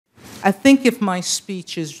I think if my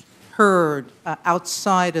speech is heard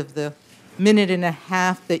outside of the minute and a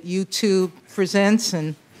half that YouTube presents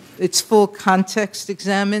and its full context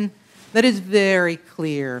examined, that is very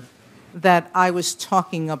clear that I was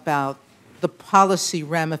talking about the policy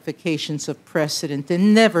ramifications of precedent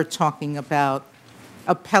and never talking about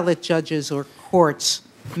appellate judges or courts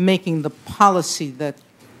making the policy that,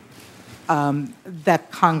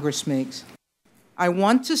 that Congress makes. I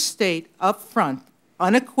want to state up front,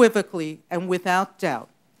 unequivocally and without doubt,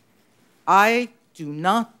 I do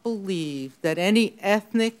not believe that any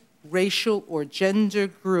ethnic, racial, or gender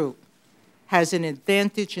group has an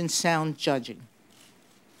advantage in sound judging.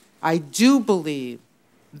 I do believe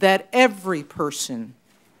that every person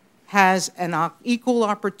has an equal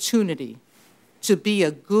opportunity to be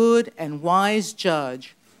a good and wise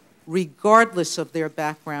judge regardless of their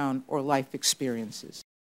background or life experiences.